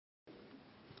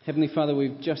Heavenly Father,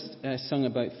 we've just sung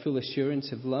about full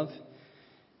assurance of love,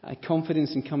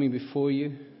 confidence in coming before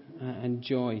you, and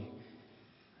joy.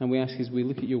 And we ask as we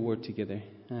look at your word together,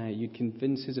 you'd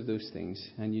convince us of those things,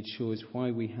 and you'd show us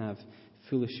why we have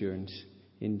full assurance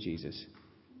in Jesus.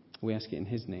 We ask it in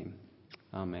his name.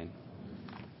 Amen.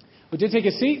 Well, do take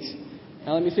a seat.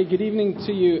 Let me say good evening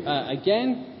to you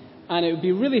again. And it would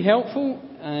be really helpful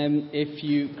if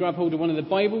you grab hold of one of the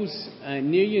Bibles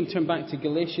near you and turn back to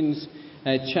Galatians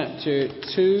chapter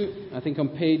 2, I think on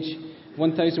page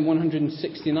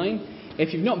 1169.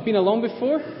 If you've not been along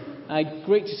before,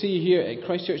 great to see you here at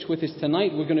Christchurch with us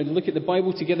tonight. We're going to look at the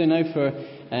Bible together now for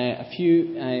a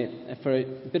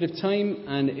bit of time,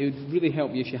 and it would really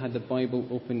help you if you had the Bible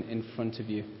open in front of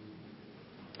you.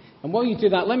 And while you do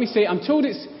that, let me say, I'm told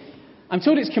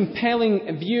it's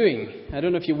compelling viewing. I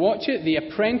don't know if you watch it. The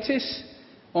Apprentice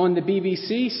on the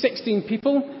BBC. 16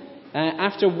 people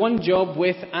after one job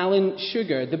with Alan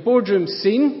Sugar. The boardroom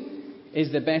scene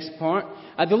is the best part.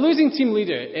 The losing team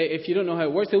leader, if you don't know how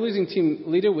it works, the losing team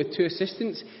leader with two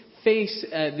assistants face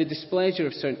the displeasure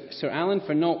of Sir Alan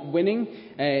for not winning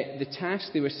the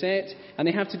task they were set, and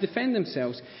they have to defend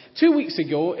themselves. 2 weeks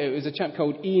ago, it was a chap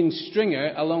called Ian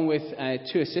Stringer, along with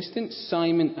two assistants,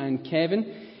 Simon and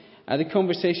Kevin. The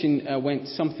conversation went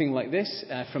something like this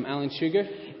from Alan Sugar.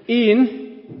 Ian,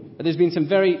 there's been some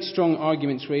very strong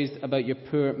arguments raised about your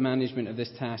poor management of this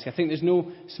task. I think there's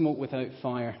no smoke without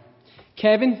fire.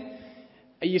 Kevin,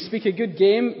 you speak a good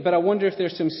game, but I wonder if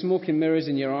there's some smoke and mirrors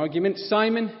in your argument.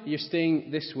 Simon, you're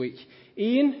staying this week.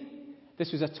 Ian,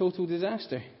 this was a total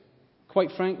disaster.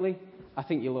 Quite frankly, I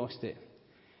think you lost it.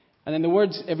 And then the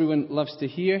words everyone loves to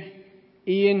hear.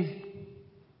 Ian,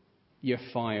 you're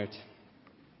fired.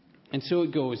 And so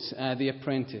it goes, The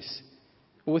Apprentice.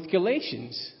 With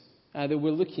Galatians, that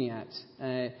we're looking at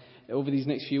over these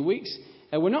next few weeks,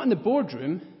 we're not in the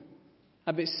boardroom,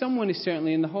 but someone is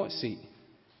certainly in the hot seat.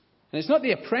 And it's not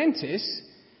the apprentice,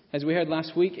 as we heard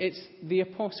last week, it's the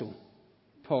apostle,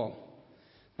 Paul.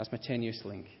 That's my 10-year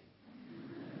sling.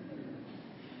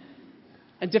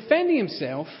 And defending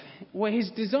himself, well, his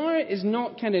desire is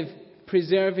not kind of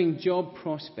preserving job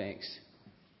prospects.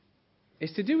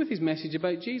 It's to do with his message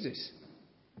about Jesus.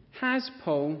 Has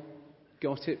Paul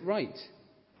got it right?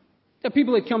 Now,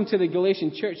 people had come to the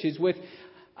Galatian churches with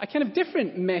a kind of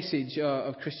different message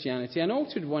of Christianity, an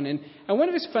altered one, and when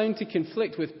it was found to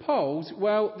conflict with Paul's,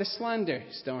 well, the slander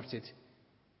started.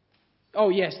 Oh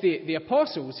yes, the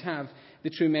apostles have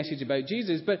the true message about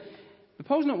Jesus, but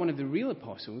Paul's not one of the real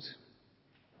apostles.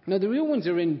 No, the real ones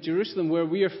are in Jerusalem, where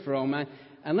we are from,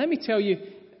 and let me tell you,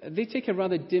 they take a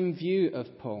rather dim view of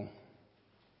Paul.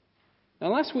 Now,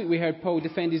 last week we heard Paul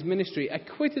defend his ministry,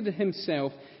 acquitted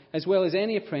himself as well as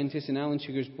any apprentice in Alan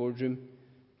Sugar's boardroom,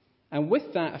 and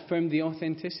with that affirmed the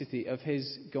authenticity of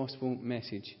his gospel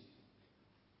message.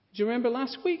 Do you remember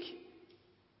last week?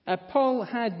 Paul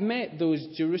had met those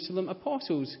Jerusalem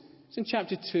apostles. It's in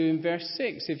chapter 2 and verse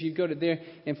 6. If you've got it there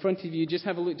in front of you, just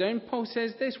have a look down. Paul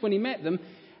says this, when he met them,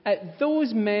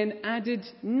 those men added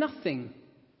nothing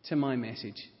to my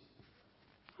message.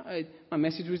 My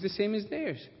message was the same as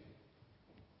theirs.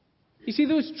 You see,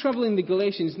 those troubling the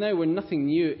Galatians now were nothing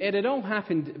new. It had all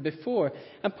happened before.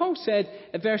 And Paul said,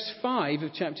 verse 5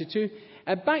 of chapter 2,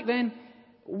 back then,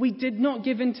 we did not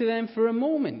give in to them for a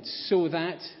moment, so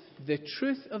that the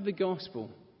truth of the gospel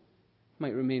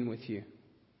might remain with you.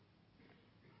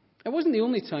 It wasn't the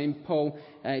only time Paul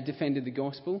defended the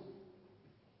gospel.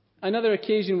 Another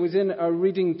occasion was in our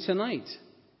reading tonight.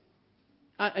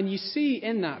 And you see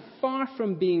in that, far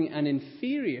from being an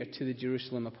inferior to the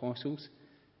Jerusalem apostles,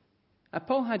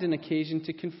 Paul had an occasion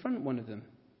to confront one of them.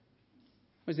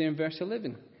 It was there in verse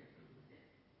 11.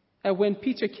 When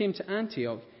Peter came to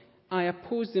Antioch, I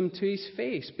opposed him to his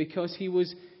face because he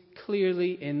was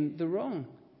clearly in the wrong.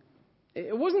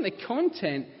 It wasn't the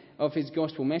content of his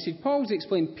gospel message. Paul's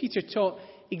explained Peter taught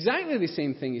exactly the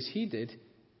same thing as he did.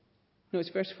 No, it's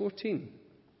verse 14.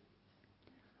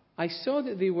 I saw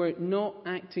that they were not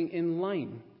acting in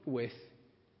line with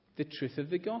the truth of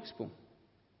the gospel.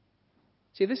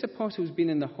 See, this apostle's been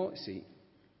in the hot seat.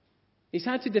 He's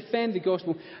had to defend the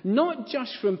gospel, not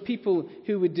just from people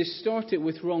who would distort it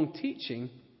with wrong teaching,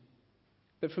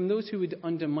 but from those who would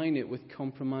undermine it with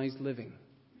compromised living.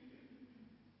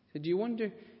 So do you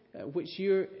wonder which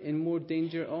you're in more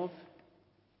danger of?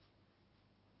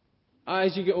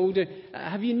 As you get older,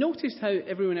 have you noticed how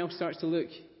everyone else starts to look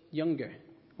younger?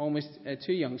 Almost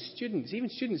too young. Students, even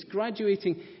students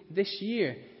graduating this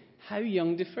year, how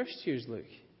young do first years look?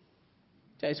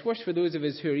 It's worse for those of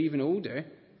us who are even older.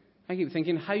 I keep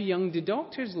thinking, how young do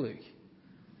doctors look?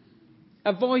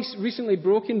 A voice recently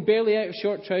broken, barely out of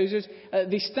short trousers.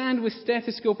 They stand with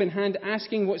stethoscope in hand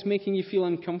asking what's making you feel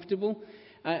uncomfortable.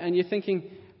 And you're thinking,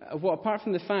 well, apart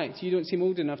from the fact you don't seem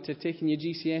old enough to have taken your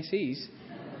GCSEs.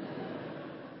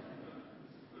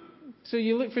 So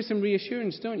you look for some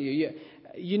reassurance, don't you?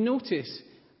 You notice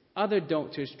other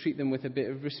doctors treat them with a bit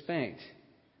of respect.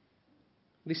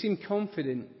 They seem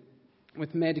confident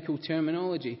with medical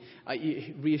terminology.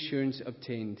 Reassurance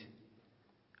obtained.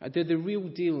 They're the real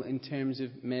deal in terms of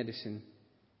medicine.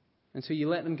 And so you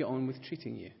let them get on with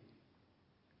treating you.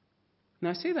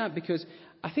 Now I say that because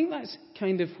I think that's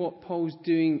kind of what Paul's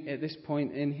doing at this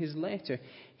point in his letter.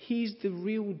 He's the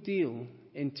real deal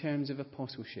in terms of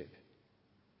apostleship.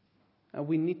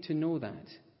 We need to know that.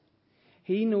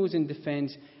 He knows and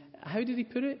defends, how did he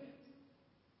put it?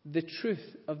 The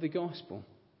truth of the gospel.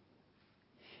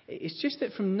 It's just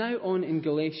that from now on in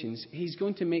Galatians, he's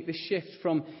going to make the shift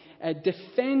from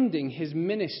defending his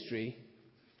ministry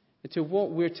to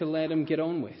what we're to let him get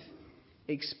on with.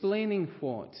 Explaining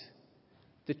what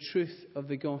the truth of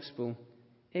the gospel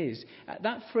is.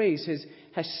 That phrase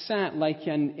has sat like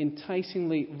an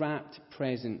enticingly wrapped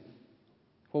present.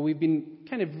 Well, we've been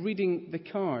kind of reading the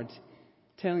card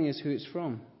telling us who it's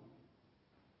from.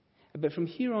 But from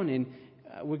here on in,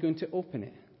 we're going to open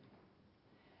it.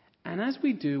 And as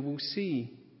we do, we'll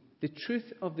see the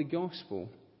truth of the gospel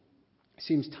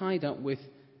seems tied up with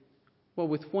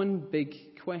one big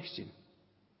question.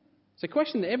 It's a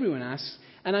question that everyone asks,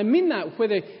 and I mean that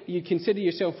whether you consider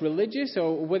yourself religious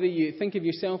or whether you think of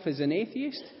yourself as an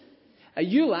atheist.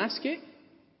 You'll ask it,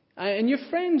 and your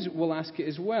friends will ask it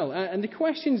as well. And the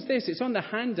question's this, it's on the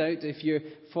handout if you're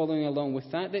following along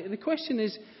with that. The question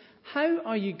is, how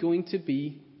are you going to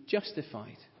be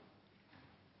justified?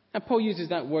 And Paul uses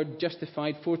that word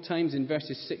justified 4 times in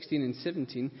verses 16 and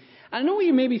 17. I know what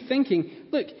you may be thinking.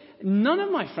 Look, none of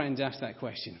my friends ask that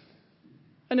question.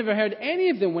 I never heard any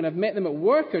of them when I've met them at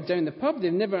work or down the pub.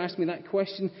 They've never asked me that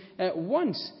question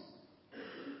once.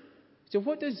 So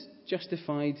what does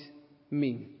justified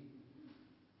mean?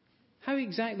 How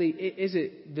exactly is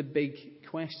it the big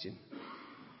question?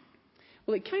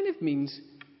 Well, it kind of means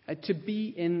to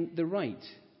be in the right.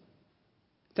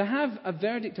 To have a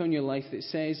verdict on your life that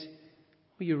says,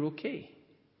 well, you're okay.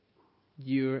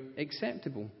 You're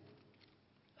acceptable.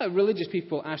 Religious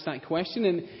people ask that question,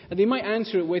 and they might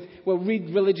answer it with, well,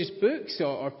 read religious books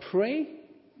or pray.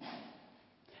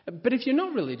 But if you're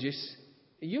not religious,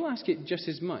 you'll ask it just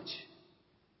as much.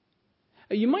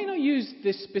 You might not use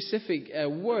this specific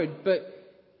word, but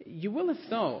you will have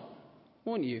thought,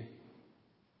 won't you?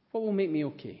 What will make me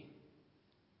okay?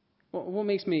 What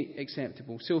makes me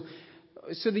acceptable?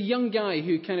 So the young guy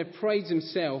who kind of prides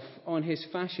himself on his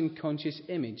fashion-conscious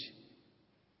image,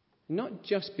 not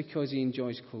just because he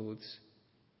enjoys clothes,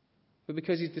 but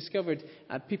because he's discovered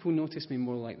people notice me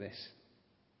more like this.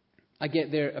 I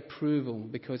get their approval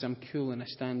because I'm cool and I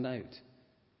stand out.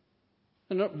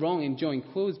 I'm not wrong enjoying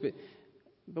clothes, but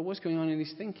what's going on in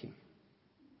his thinking?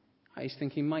 He's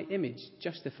thinking my image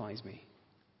justifies me.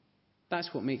 That's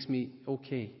what makes me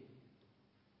okay.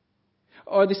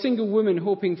 Or the single woman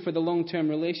hoping for the long-term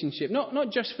relationship,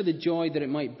 not just for the joy that it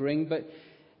might bring, but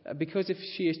because if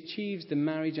she achieves the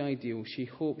marriage ideal, she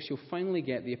hopes she'll finally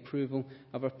get the approval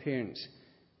of her parents,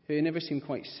 who never seem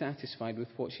quite satisfied with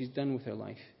what she's done with her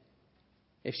life.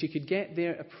 If she could get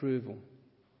their approval,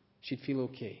 she'd feel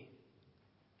okay,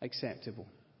 acceptable.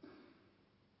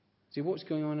 See, what's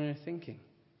going on in her thinking?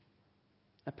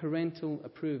 A parental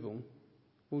approval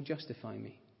will justify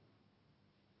me.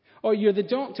 Or you're the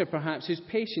doctor, perhaps, whose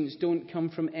patients don't come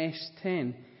from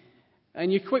S10.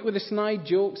 And you're quick with the snide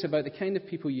jokes about the kind of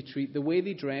people you treat, the way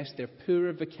they dress, their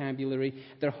poorer vocabulary,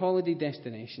 their holiday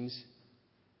destinations.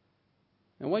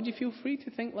 And why do you feel free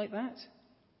to think like that?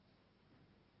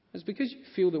 It's because you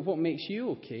feel that what makes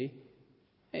you okay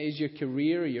is your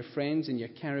career or your friends and your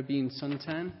Caribbean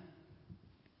suntan.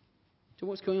 So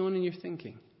what's going on in your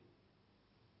thinking?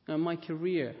 Now, my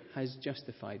career has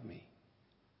justified me.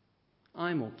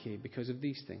 I'm okay because of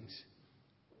these things.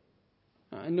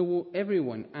 I know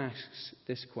everyone asks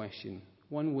this question,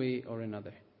 one way or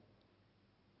another.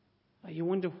 You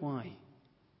wonder why.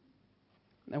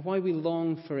 Now, why we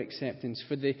long for acceptance,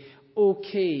 for the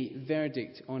okay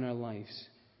verdict on our lives.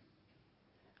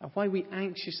 Why we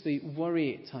anxiously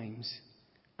worry at times.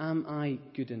 Am I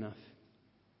good enough?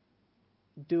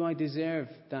 Do I deserve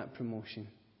that promotion?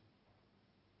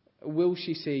 Will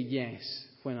she say yes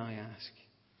when I ask?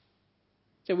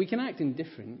 So we can act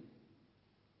indifferent,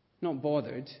 not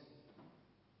bothered.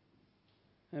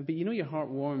 But you know your heart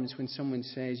warms when someone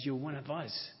says, you're one of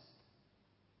us.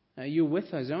 You're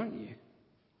with us, aren't you?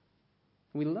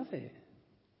 We love it.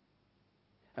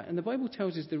 And the Bible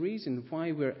tells us the reason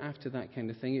why we're after that kind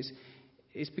of thing.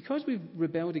 It's because we've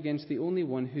rebelled against the only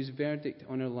one whose verdict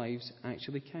on our lives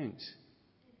actually counts.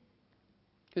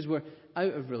 Because we're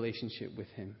out of relationship with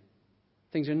him.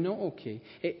 Things are not okay.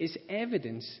 It's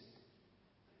evidence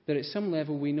that at some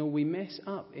level we know we mess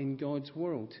up in God's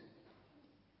world.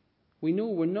 We know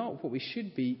we're not what we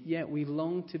should be, yet we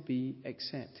long to be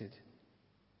accepted.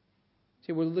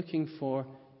 So we're looking for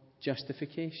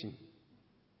justification.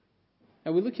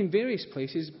 And we look in various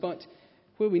places, but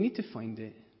where we need to find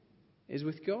it is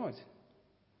with God.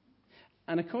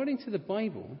 And according to the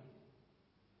Bible,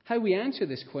 how we answer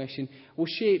this question will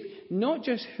shape not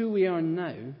just who we are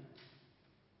now,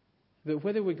 but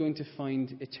whether we're going to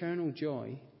find eternal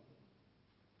joy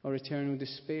or eternal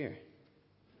despair.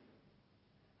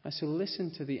 And so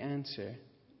listen to the answer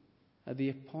that the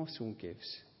apostle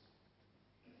gives.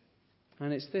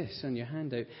 And it's this on your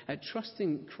handout. At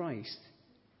trusting Christ,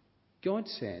 God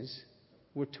says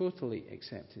we're totally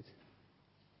accepted.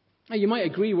 Now, you might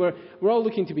agree we're all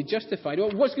looking to be justified.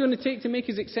 Well, what's it going to take to make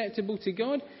us acceptable to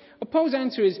God? Well, Paul's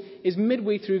answer is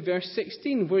midway through verse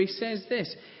 16, where he says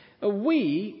this: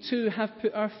 we too have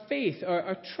put our faith,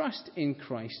 our trust in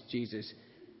Christ Jesus,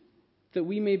 that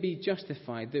we may be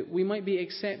justified, that we might be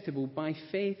acceptable by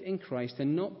faith in Christ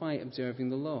and not by observing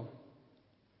the law.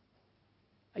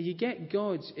 You get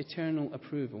God's eternal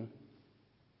approval,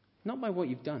 not by what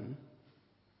you've done,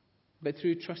 but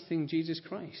through trusting Jesus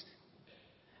Christ.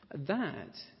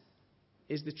 That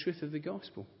is the truth of the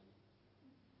gospel.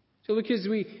 So look, as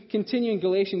we continue in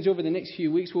Galatians over the next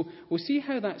few weeks, we'll see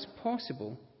how that's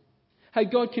possible. How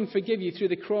God can forgive you through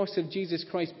the cross of Jesus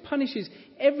Christ, punishes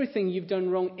everything you've done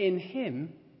wrong in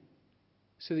him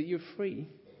so that you're free.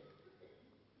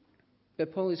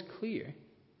 But Paul is clear.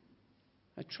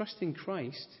 By trusting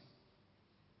Christ,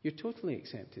 you're totally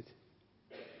accepted.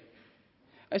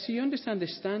 So you understand the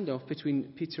standoff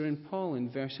between Peter and Paul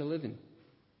in verse 11.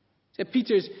 So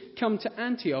Peter's come to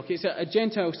Antioch. It's a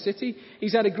Gentile city.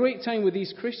 He's had a great time with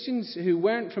these Christians who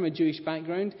weren't from a Jewish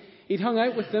background. He'd hung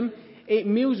out with them, ate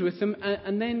meals with them,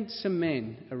 and then some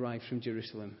men arrived from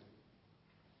Jerusalem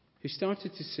who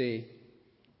started to say,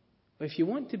 well, if you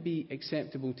want to be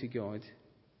acceptable to God,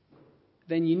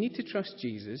 then you need to trust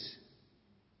Jesus,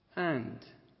 and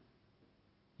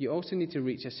you also need to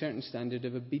reach a certain standard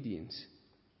of obedience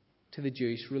to the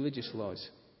Jewish religious laws,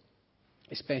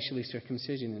 especially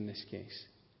circumcision in this case.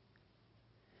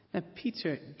 Now,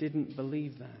 Peter didn't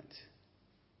believe that.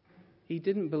 He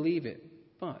didn't believe it,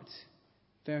 but,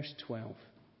 verse 12,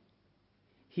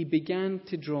 he began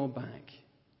to draw back,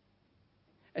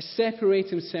 separate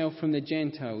himself from the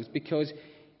Gentiles, because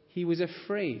he was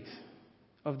afraid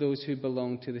of those who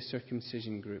belonged to the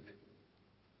circumcision group.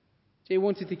 He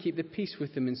wanted to keep the peace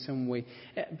with them in some way.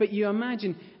 But you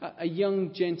imagine a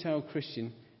young Gentile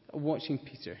Christian watching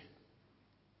Peter.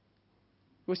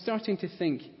 We're starting to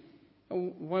think,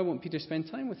 oh, why won't Peter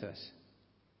spend time with us?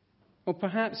 Or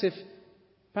perhaps if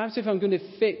I'm going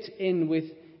to fit in with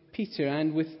Peter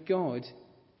and with God,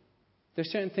 there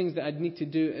are certain things that I'd need to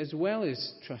do as well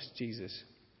as trust Jesus.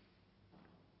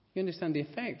 You understand the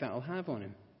effect that will have on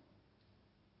him.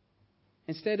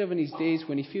 Instead of in his days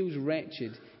when he feels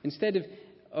wretched, instead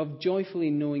of joyfully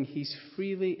knowing he's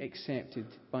freely accepted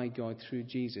by God through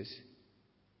Jesus,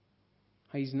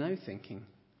 he's now thinking,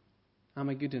 am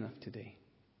I good enough today?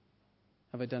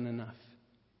 Have I done enough?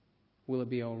 Will it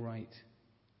be all right?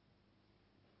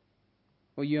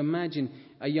 Well, you imagine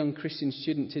a young Christian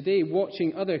student today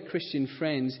watching other Christian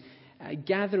friends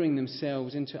gathering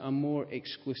themselves into a more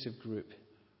exclusive group.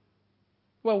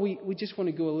 Well, we just want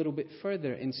to go a little bit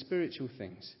further in spiritual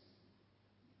things.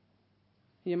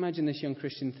 You imagine this young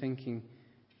Christian thinking,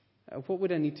 what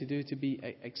would I need to do to be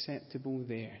acceptable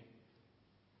there?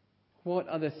 What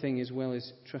other thing as well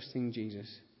as trusting Jesus?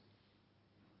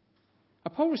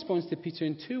 Paul responds to Peter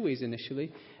in two ways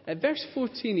initially. At verse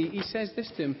 14, he says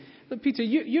this to him: look, Peter,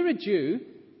 you're a Jew,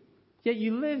 yet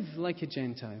you live like a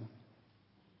Gentile.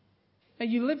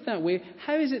 And you live that way.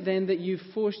 How is it then that you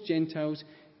force Gentiles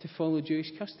to follow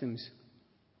Jewish customs?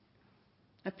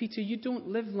 Peter, you don't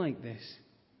live like this.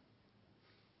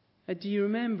 Do you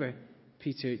remember,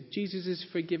 Peter, Jesus'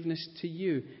 forgiveness to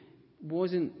you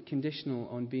wasn't conditional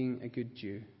on being a good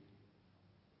Jew.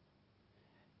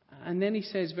 And then he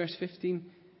says, verse 15,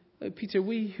 Peter,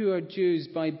 we who are Jews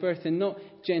by birth and not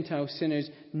Gentile sinners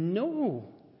know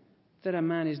that a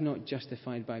man is not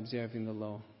justified by observing the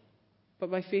law, but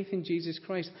by faith in Jesus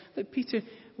Christ. Look, Peter,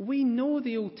 we know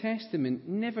the Old Testament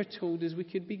never told us we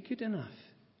could be good enough.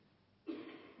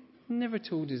 Never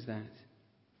told us that.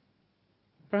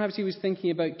 Perhaps he was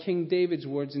thinking about King David's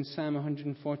words in Psalm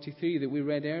 143 that we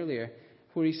read earlier,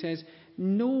 where he says,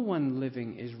 no one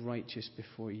living is righteous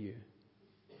before you.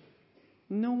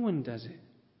 No one does it.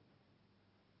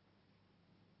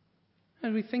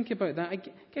 As we think about that, I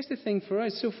guess the thing for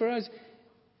us,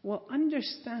 well,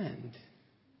 understand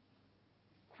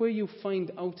where you'll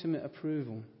find ultimate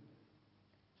approval.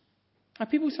 Now,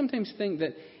 people sometimes think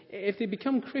that if they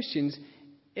become Christians,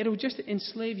 it'll just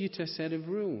enslave you to a set of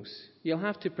rules. You'll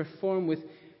have to perform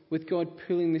with God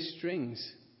pulling the strings.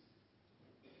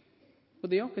 Well,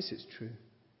 the opposite's true.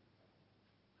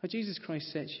 How Jesus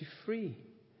Christ sets you free.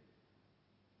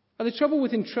 Now, the trouble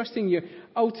with entrusting your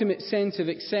ultimate sense of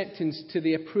acceptance to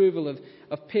the approval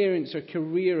of parents or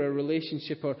career or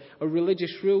relationship or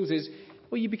religious rules is,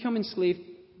 well, you become enslaved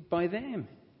by them.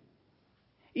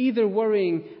 Either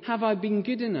worrying, have I been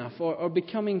good enough? Or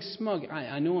becoming smug,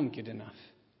 I know I'm good enough.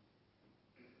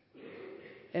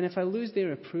 And if I lose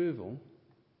their approval,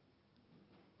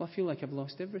 well, I feel like I've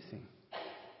lost everything.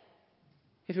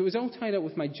 If it was all tied up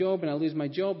with my job and I lose my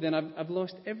job, then I've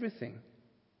lost everything.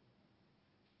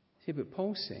 See, but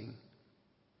Paul's saying,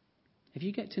 if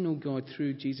you get to know God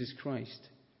through Jesus Christ,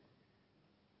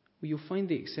 well, you'll find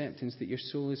the acceptance that your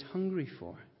soul is hungry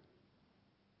for.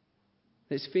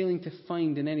 That's failing to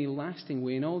find in any lasting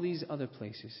way in all these other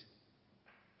places.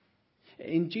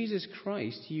 In Jesus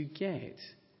Christ, you get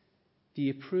the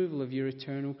approval of your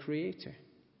eternal Creator.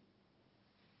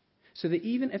 So that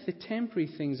even if the temporary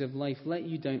things of life let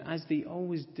you down, as they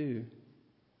always do,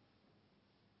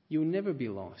 you'll never be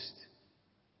lost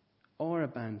or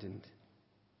abandoned.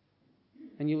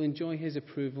 And you'll enjoy His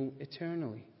approval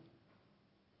eternally.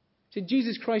 So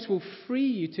Jesus Christ will free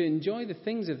you to enjoy the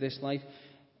things of this life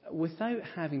without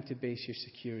having to base your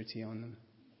security on them.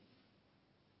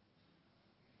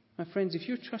 My friends, if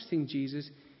you're trusting Jesus,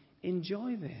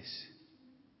 enjoy this.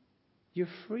 You're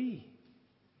free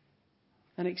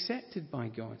and accepted by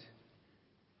God.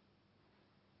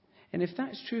 And if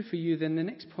that's true for you, then the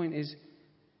next point is,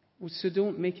 well, so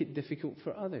don't make it difficult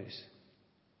for others.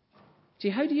 See,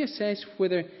 how do you assess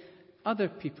whether other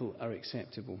people are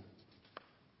acceptable?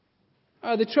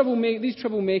 These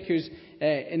troublemakers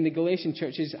in the Galatian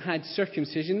churches had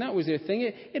circumcision. That was their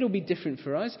thing. It'll be different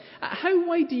for us. How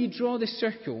wide do you draw the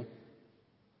circle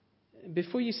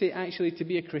before you say, actually, to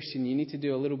be a Christian, you need to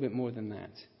do a little bit more than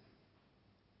that?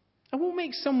 And what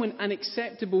makes someone an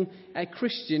acceptable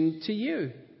Christian to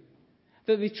you?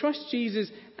 That they trust Jesus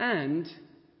and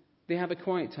they have a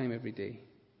quiet time every day.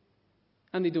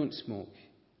 And they don't smoke.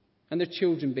 And their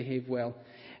children behave well.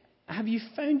 Have you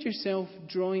found yourself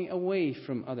drawing away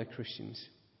from other Christians?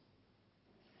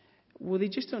 Well, they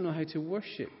just don't know how to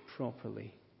worship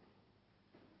properly.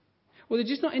 Well, they're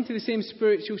just not into the same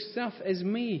spiritual stuff as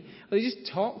me. Or they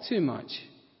just talk too much.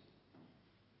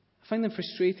 I find them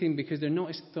frustrating because they're not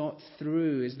as thought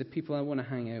through as the people I want to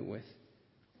hang out with.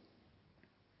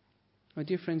 My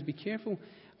dear friends, be careful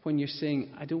when you're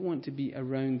saying, I don't want to be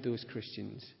around those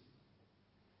Christians.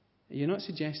 You're not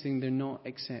suggesting they're not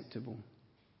acceptable.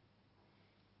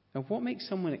 Now, what makes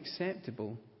someone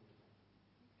acceptable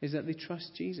is that they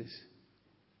trust Jesus.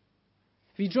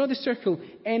 If you draw the circle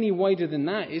any wider than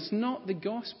that, it's not the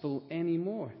gospel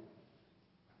anymore.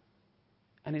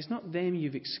 And it's not them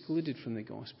you've excluded from the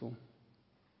gospel.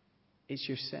 It's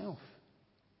yourself.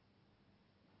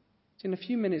 So in a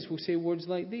few minutes we'll say words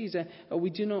like these. We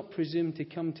do not presume to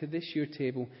come to this your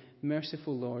table,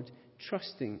 merciful Lord,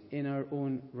 trusting in our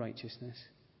own righteousness,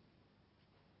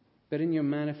 but in your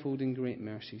manifold and great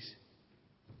mercies.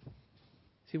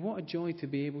 See, what a joy to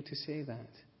be able to say that.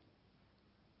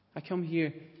 I come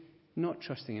here not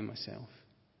trusting in myself,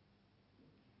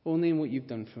 only in what you've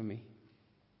done for me.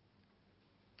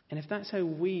 And if that's how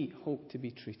we hope to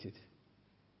be treated,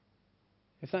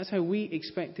 if that's how we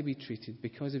expect to be treated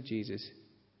because of Jesus,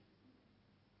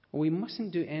 well, we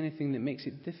mustn't do anything that makes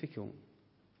it difficult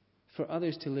for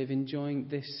others to live enjoying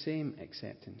this same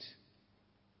acceptance.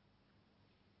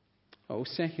 Oh,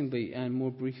 secondly, and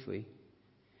more briefly,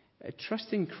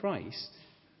 trusting Christ,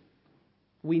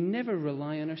 we never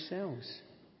rely on ourselves.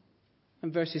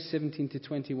 In verses 17 to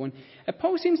 21,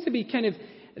 Paul seems to be kind of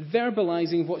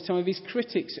verbalizing what some of his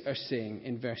critics are saying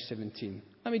in verse 17.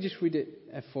 Let me just read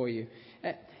it for you.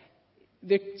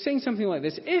 They're saying something like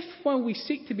this: if, while we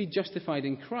seek to be justified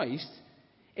in Christ,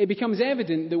 it becomes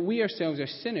evident that we ourselves are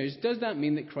sinners, does that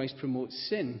mean that Christ promotes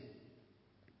sin?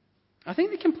 I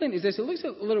think the complaint is this. It looks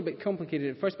a little bit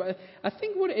complicated at first, but I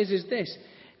think what it is this.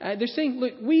 They're saying,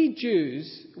 look, we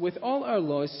Jews, with all our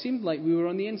laws, seemed like we were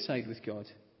on the inside with God.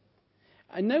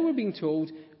 And now we're being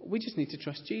told we just need to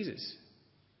trust Jesus.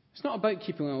 It's not about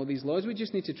keeping all these laws. We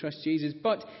just need to trust Jesus.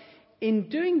 But in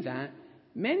doing that,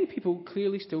 many people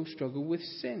clearly still struggle with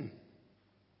sin.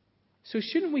 So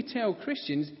shouldn't we tell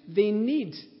Christians they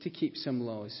need to keep some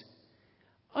laws?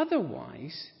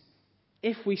 Otherwise,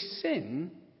 if we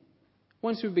sin,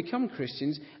 once we become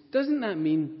Christians, doesn't that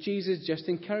mean Jesus just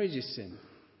encourages sin?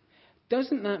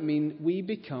 Doesn't that mean we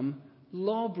become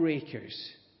lawbreakers?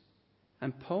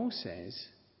 And Paul says,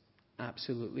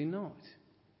 absolutely not.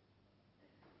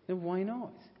 Then why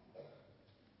not?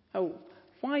 Oh,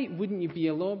 why wouldn't you be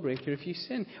a lawbreaker if you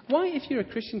sin? Why, if you're a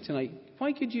Christian tonight,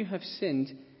 why could you have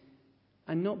sinned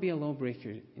and not be a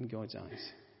lawbreaker in God's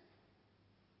eyes?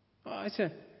 Oh, that's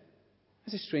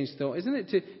a strange thought, isn't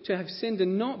it? To have sinned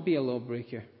and not be a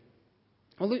lawbreaker.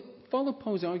 Well, look, follow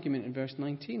Paul's argument in verse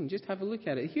 19. Just have a look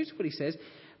at it. Here's what he says.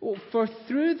 Well, for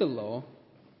through the law,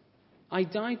 I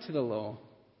died to the law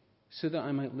so that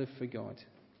I might live for God.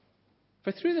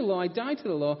 For through the law, I died to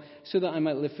the law so that I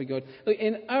might live for God. Look,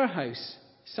 in our house,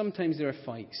 sometimes there are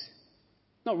fights.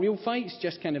 Not real fights,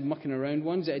 just kind of mucking around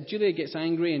ones. Julia gets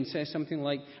angry and says something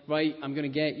like, right, I'm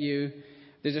going to get you.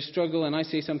 There's a struggle and I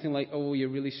say something like, oh, you're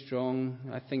really strong.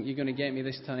 I think you're going to get me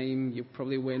this time. You'll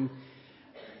probably win.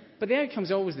 But the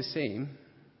outcome's always the same.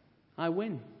 I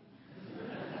win.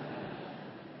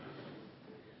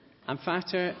 I'm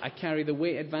fatter. I carry the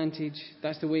weight advantage.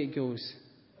 That's the way it goes.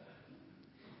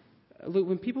 Look,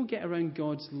 when people get around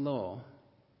God's law,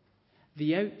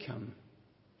 the outcome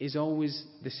is always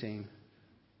the same.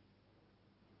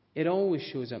 It always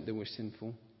shows up that we're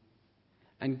sinful.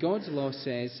 And God's law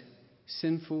says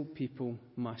sinful people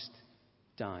must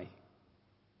die.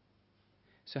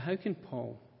 So how can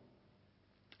Paul,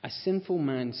 a sinful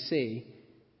man, say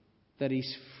that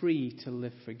he's free to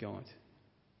live for God?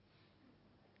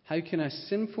 How can a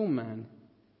sinful man,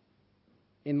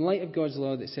 in light of God's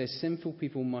law that says sinful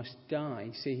people must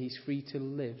die, say he's free to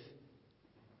live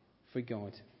for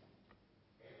God?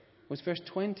 Well, it's verse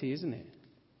 20, isn't it?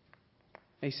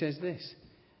 He says this,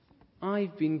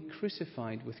 I've been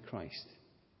crucified with Christ,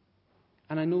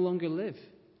 and I no longer live,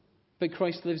 but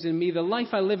Christ lives in me. The life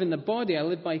I live in the body, I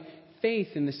live by faith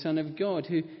in the Son of God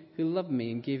who loved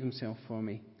me and gave himself for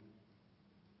me.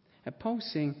 And Paul's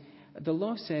saying, the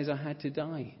law says I had to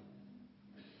die,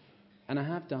 and I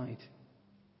have died.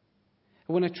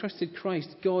 When I trusted Christ,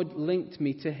 God linked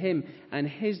me to him, and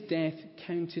his death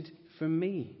counted for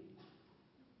me.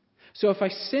 So if I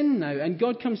sin now, and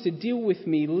God comes to deal with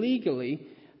me legally,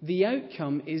 the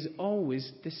outcome is always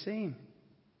the same.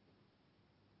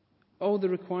 All the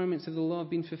requirements of the law have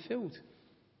been fulfilled.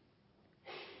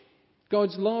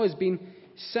 God's law has been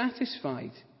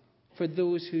satisfied for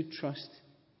those who trust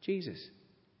Jesus.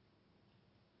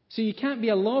 So you can't be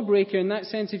a lawbreaker in that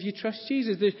sense if you trust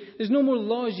Jesus. There's no more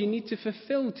laws you need to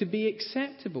fulfill to be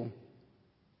acceptable.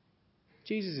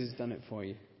 Jesus has done it for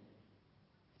you.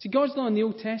 See, God's law in the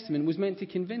Old Testament was meant to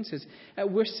convince us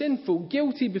that we're sinful,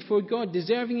 guilty before God,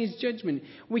 deserving his judgment.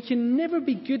 We can never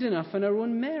be good enough on our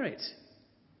own merit.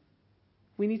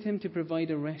 We need him to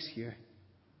provide a rescuer,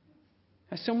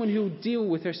 as someone who will deal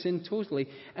with our sin totally.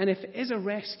 And if it is a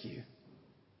rescue,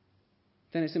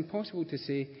 then it's impossible to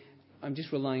say, I'm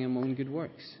just relying on my own good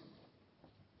works.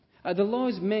 The law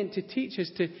is meant to teach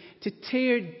us to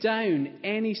tear down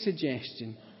any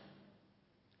suggestion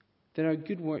that our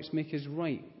good works make us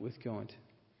right with God.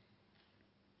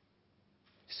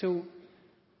 So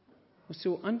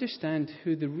understand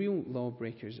who the real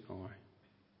lawbreakers are.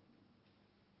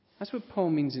 That's what Paul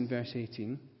means in verse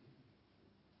 18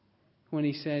 when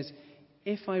he says,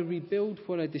 if I rebuild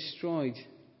what I destroyed,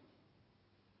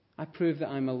 I prove that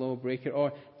I'm a lawbreaker,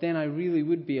 or then I really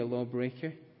would be a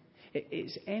lawbreaker.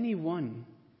 It's anyone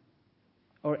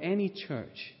or any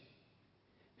church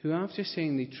who, after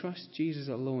saying they trust Jesus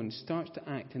alone, starts to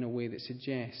act in a way that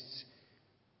suggests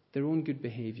their own good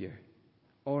behavior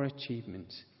or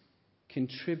achievements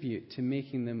contribute to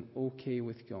making them okay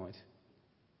with God.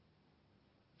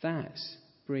 That's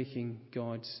breaking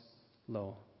God's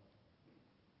law.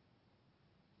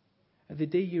 The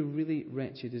day you're really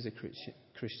wretched as a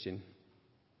Christian,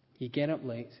 you get up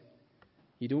late,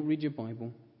 you don't read your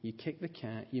Bible, you kick the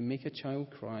cat, you make a child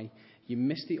cry, you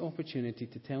miss the opportunity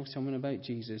to tell someone about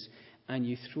Jesus, and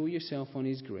you throw yourself on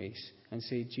his grace and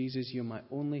say, Jesus, you're my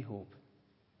only hope.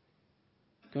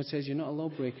 God says you're not a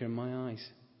lawbreaker in my eyes.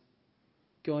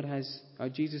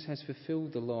 Jesus has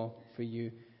fulfilled the law for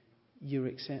you. You're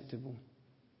acceptable.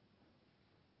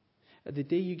 The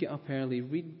day you get up early,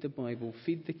 read the Bible,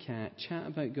 feed the cat, chat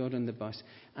about God on the bus,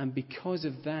 and because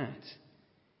of that,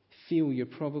 feel you're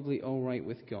probably all right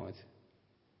with God,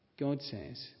 God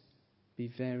says,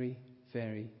 be very,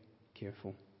 very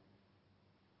careful.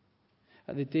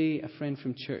 The day a friend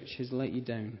from church has let you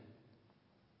down,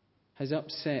 has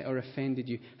upset or offended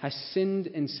you, has sinned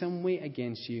in some way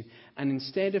against you, and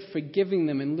instead of forgiving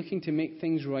them and looking to make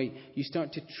things right, you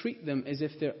start to treat them as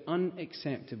if they're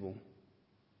unacceptable,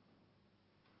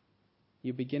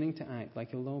 you're beginning to act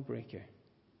like a lawbreaker.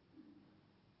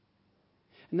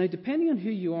 Now, depending on who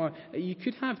you are, you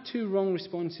could have two wrong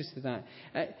responses to that.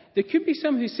 There could be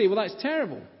some who say, well, that's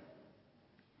terrible.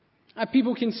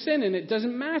 People can sin and it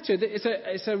doesn't matter.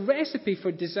 It's a recipe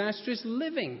for disastrous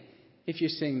living, if you're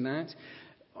saying that.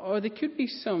 Or there could be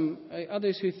some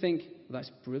others who think, well,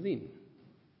 that's brilliant.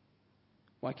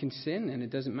 Well, I can sin and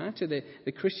it doesn't matter.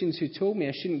 The Christians who told me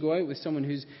I shouldn't go out with someone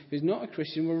who's not a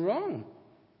Christian were wrong.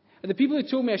 And the people who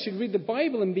told me I should read the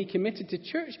Bible and be committed to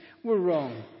church were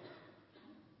wrong.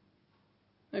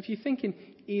 Now, if you think in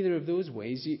either of those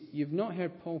ways, you've not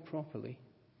heard Paul properly.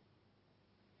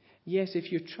 Yes,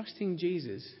 if you're trusting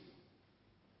Jesus,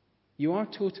 you are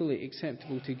totally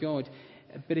acceptable to God.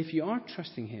 But if you are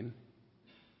trusting Him,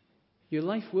 your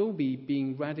life will be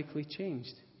being radically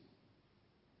changed.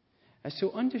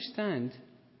 So understand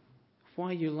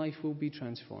why your life will be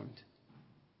transformed.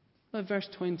 Look at verse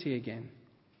 20 again.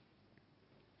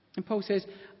 And Paul says,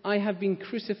 I have been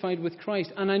crucified with Christ,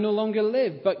 and I no longer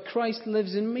live, but Christ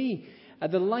lives in me.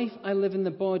 The life I live in the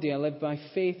body, I live by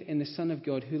faith in the Son of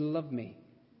God who loved me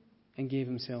and gave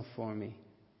Himself for me.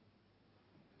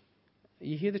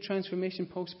 You hear the transformation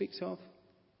Paul speaks of?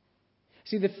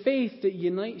 See, the faith that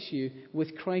unites you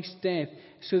with Christ's death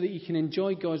so that you can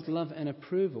enjoy God's love and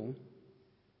approval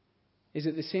is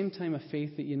at the same time a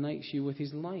faith that unites you with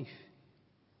His life.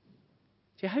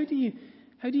 See, how do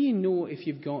you know if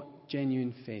you've got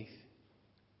genuine faith?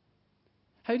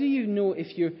 How do you know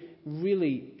if you're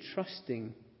really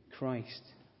trusting Christ?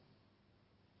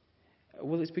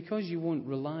 Well, it's because you won't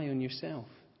rely on yourself.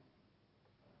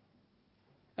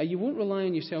 You won't rely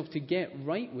on yourself to get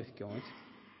right with God.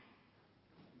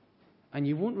 And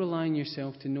you won't rely on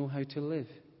yourself to know how to live.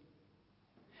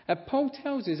 Paul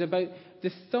tells us about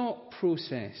the thought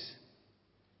process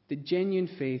that genuine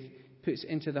faith puts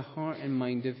into the heart and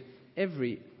mind of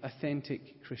every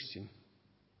authentic Christian.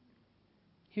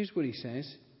 Here's what he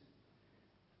says.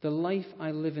 The life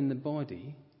I live in the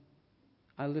body,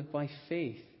 I live by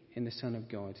faith in the Son of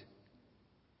God,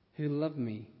 who loved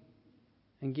me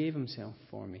and gave Himself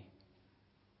for me.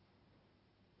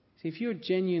 See, if you're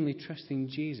genuinely trusting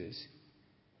Jesus,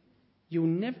 you'll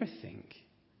never think,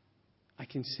 I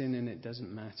can sin and it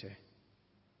doesn't matter.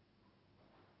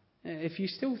 If you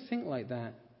still think like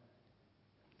that,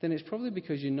 then it's probably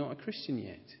because you're not a Christian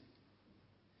yet.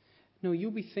 No,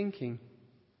 you'll be thinking,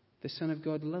 the Son of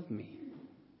God loved me,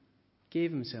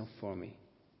 gave Himself for me,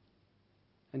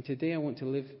 and today I want to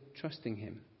live trusting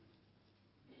Him.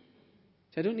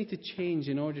 So I don't need to change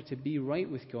in order to be right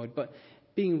with God, but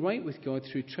being right with God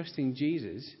through trusting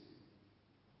Jesus,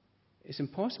 it's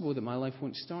impossible that my life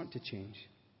won't start to change.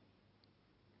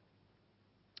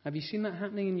 Have you seen that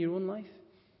happening in your own life?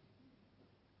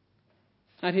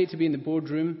 I'd hate to be in the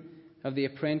boardroom of The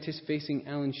Apprentice facing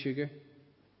Alan Sugar,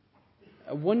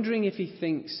 wondering if he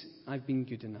thinks I've been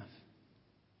good enough.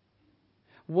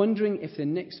 Wondering if the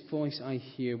next voice I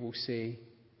hear will say,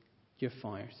 you're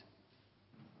fired.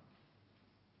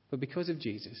 But because of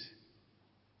Jesus,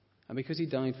 and because He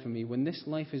died for me, when this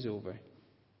life is over,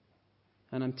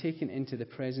 and I'm taken into the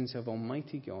presence of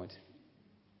Almighty God,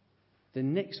 the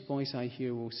next voice I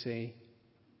hear will say,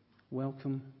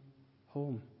 welcome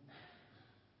home.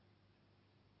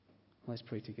 Let's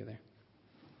pray together.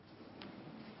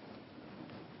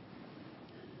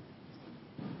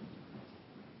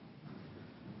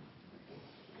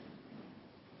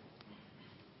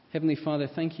 Heavenly Father,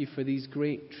 thank You for these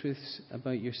great truths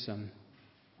about Your Son.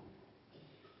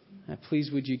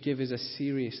 Please would You give us a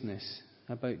seriousness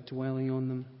about dwelling on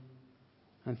them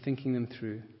and thinking them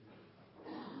through,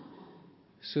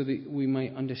 so that we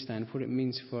might understand what it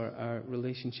means for our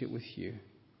relationship with You,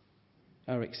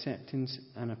 our acceptance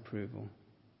and approval.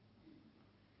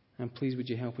 And please would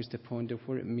You help us to ponder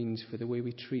what it means for the way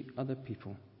we treat other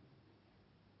people,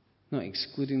 not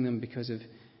excluding them because of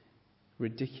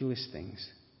ridiculous things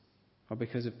or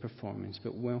because of performance,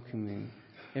 but welcoming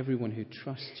everyone who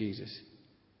trusts Jesus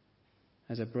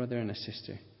as a brother and a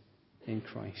sister in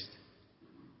Christ.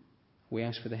 We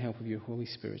ask for the help of Your Holy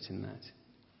Spirit in that.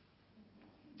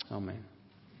 Amen.